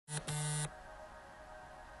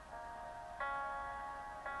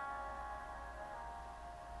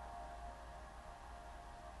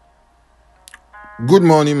Good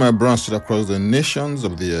morning, my brothers across the nations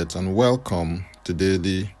of the earth, and welcome to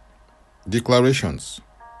Daily Declarations.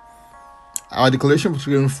 Our declaration was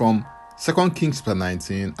taken from 2 Kings chapter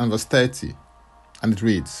 19 and verse 30, and it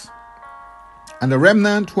reads, "And the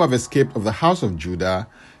remnant who have escaped of the house of Judah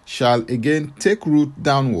shall again take root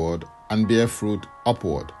downward and bear fruit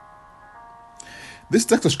upward." This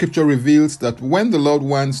text of scripture reveals that when the Lord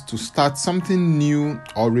wants to start something new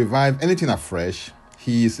or revive anything afresh,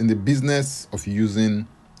 He is in the business of using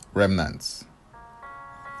remnants.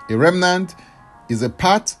 A remnant is a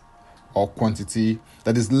part or quantity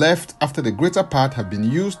that is left after the greater part have been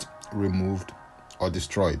used, removed, or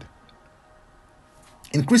destroyed.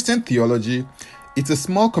 In Christian theology, it's a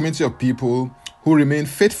small community of people who remain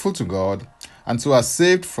faithful to God and so are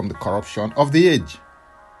saved from the corruption of the age.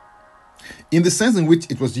 In the sense in which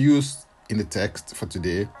it was used in the text for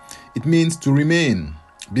today, it means to remain,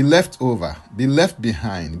 be left over, be left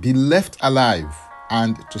behind, be left alive,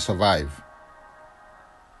 and to survive.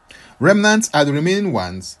 Remnants are the remaining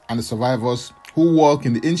ones and the survivors who walk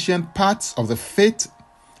in the ancient paths of the faith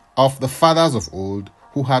of the fathers of old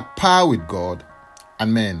who had power with God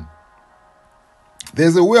and men. There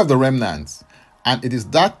is a way of the remnants, and it is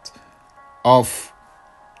that of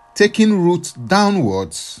taking root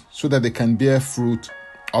downwards so that they can bear fruit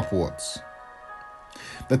upwards.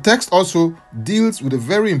 The text also deals with a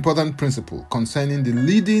very important principle concerning the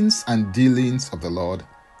leadings and dealings of the Lord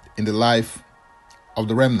in the life of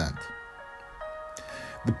the remnant.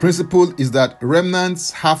 The principle is that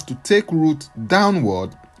remnants have to take root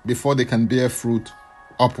downward before they can bear fruit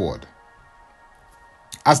upward.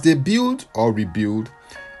 As they build or rebuild,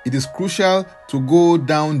 it is crucial to go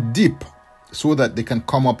down deep so that they can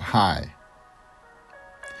come up high.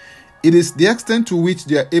 It is the extent to which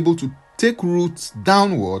they are able to take roots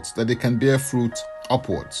downwards that they can bear fruit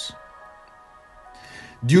upwards.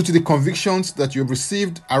 Due to the convictions that you have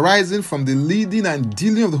received arising from the leading and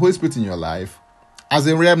dealing of the Holy Spirit in your life, as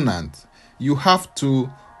a remnant, you have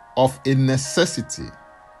to, of a necessity,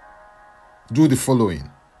 do the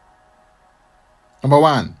following. Number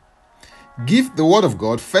 1, give the Word of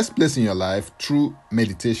God first place in your life through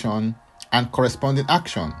meditation and corresponding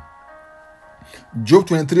action. Job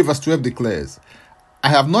 23 verse 12 declares, "I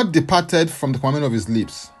have not departed from the commandment of his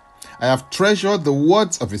lips. I have treasured the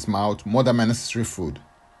words of his mouth more than my necessary food."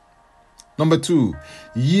 Number 2,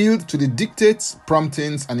 yield to the dictates,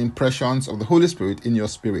 promptings, and impressions of the Holy Spirit in your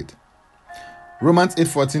spirit. Romans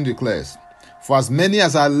 8:14 declares, "For as many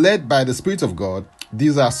as are led by the Spirit of God,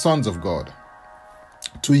 these are sons of God."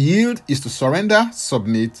 To yield is to surrender,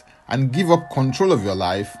 submit, and give up control of your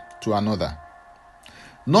life to another.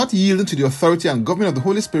 Not yielding to the authority and government of the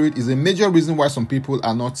Holy Spirit is a major reason why some people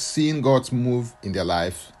are not seeing God's move in their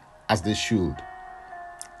life as they should.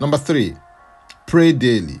 Number 3, pray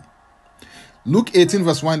daily. Luke 18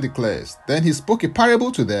 verse 1 declares, "Then he spoke a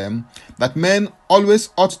parable to them that men always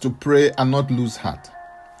ought to pray and not lose heart."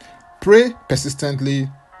 Pray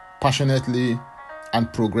persistently, passionately,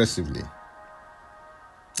 and progressively.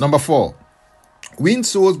 Number 4, win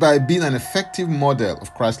souls by being an effective model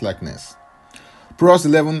of Christ-likeness. Proverbs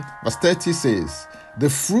 11 verse 30 says, "The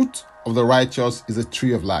fruit of the righteous is a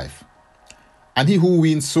tree of life, and he who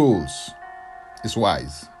wins souls is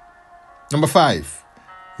wise." Number 5,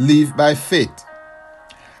 live by faith.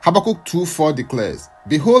 Habakkuk 2:4 declares,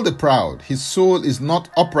 "Behold the proud, his soul is not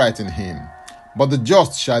upright in him, but the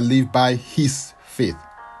just shall live by his faith."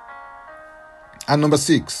 And number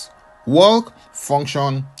 6, walk,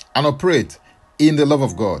 function, and operate in the love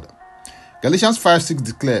of God. Galatians 5:6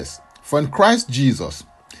 declares, "For in Christ Jesus,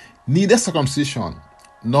 neither circumcision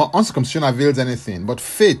nor uncircumcision avails anything, but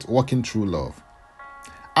faith working through love."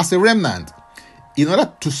 As a remnant, in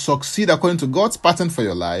order to succeed according to God's pattern for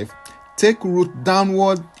your life, take root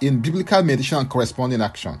downward in biblical meditation and corresponding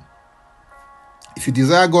action. If you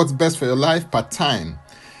desire God's best for your life part-time,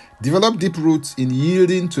 develop deep roots in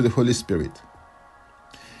yielding to the Holy Spirit.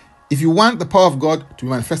 If you want the power of God to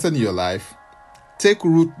be manifested in your life, take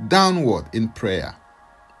root downward in prayer.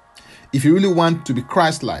 If you really want to be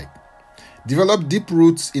Christ-like, develop deep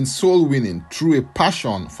roots in soul winning through a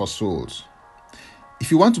passion for souls.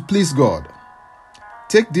 If you want to please God,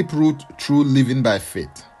 take deep root through living by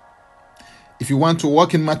faith. If you want to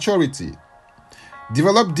walk in maturity,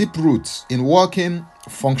 develop deep roots in walking,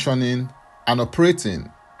 functioning, and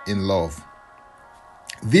operating in love.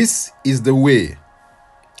 This is the way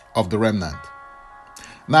of the remnant.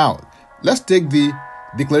 Now, let's take the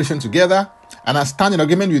declaration together, and I stand in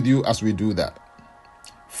agreement with you as we do that.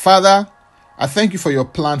 Father, I thank you for your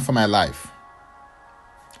plan for my life.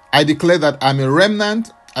 I declare that I'm a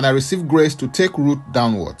remnant and I receive grace to take root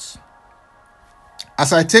downwards.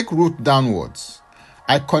 As I take root downwards,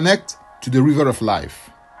 I connect to the river of life.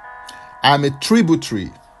 I am a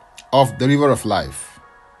tributary of the river of life.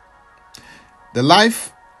 The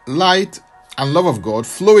life, light, and love of God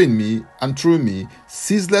flow in me and through me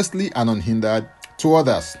ceaselessly and unhindered to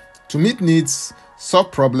others to meet needs,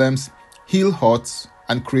 solve problems, heal hurts,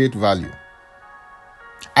 and create value.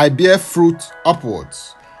 I bear fruit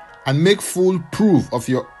upwards and make full proof of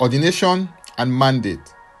your ordination and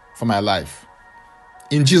mandate for my life.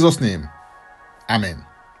 In Jesus' name, amen.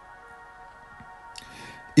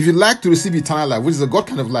 If you'd like to receive eternal life, which is a God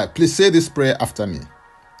kind of life, please say this prayer after me.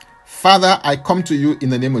 Father, I come to you in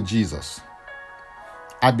the name of Jesus.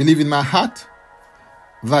 I believe in my heart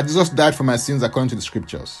that Jesus died for my sins according to the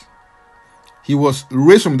scriptures. He was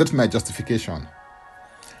raised from death for my justification.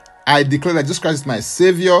 I declare that Jesus Christ is my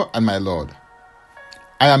Savior and my Lord.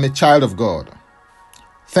 I am a child of God.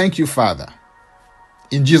 Thank you, Father.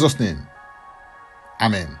 In Jesus' name,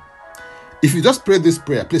 amen. If you just prayed this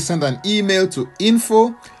prayer, please send an email to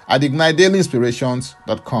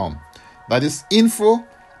info@ignitedailyinspirations.com. That is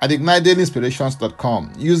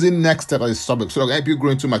info@ignitedailyinspirations.com using next step as a subject so that I can help you grow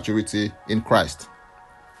into maturity in Christ.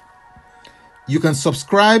 You can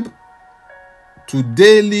subscribe to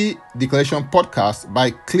Daily Declaration Podcast by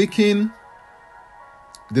clicking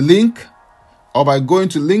the link or by going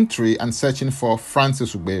to Linktree and searching for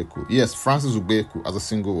Francis Ugbeku. Yes, Francis Ugbeku as a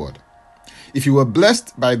single word. If you were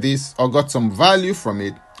blessed by this or got some value from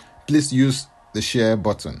it, please use the share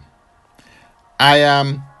button. I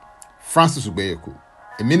am Francis Ugbeku,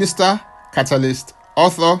 a minister, catalyst,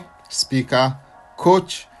 author, speaker,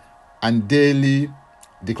 coach, and Daily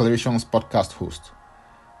Declarations podcast host.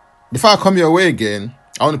 Before I come your way again,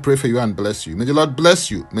 I want to pray for you and bless you. May the Lord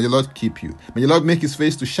bless you. May the Lord keep you. May the Lord make his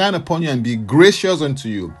face to shine upon you and be gracious unto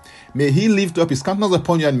you. May he lift up his countenance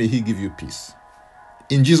upon you and may he give you peace.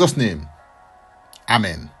 In Jesus' name,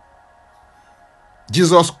 amen.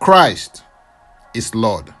 Jesus Christ is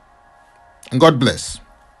Lord. And God bless.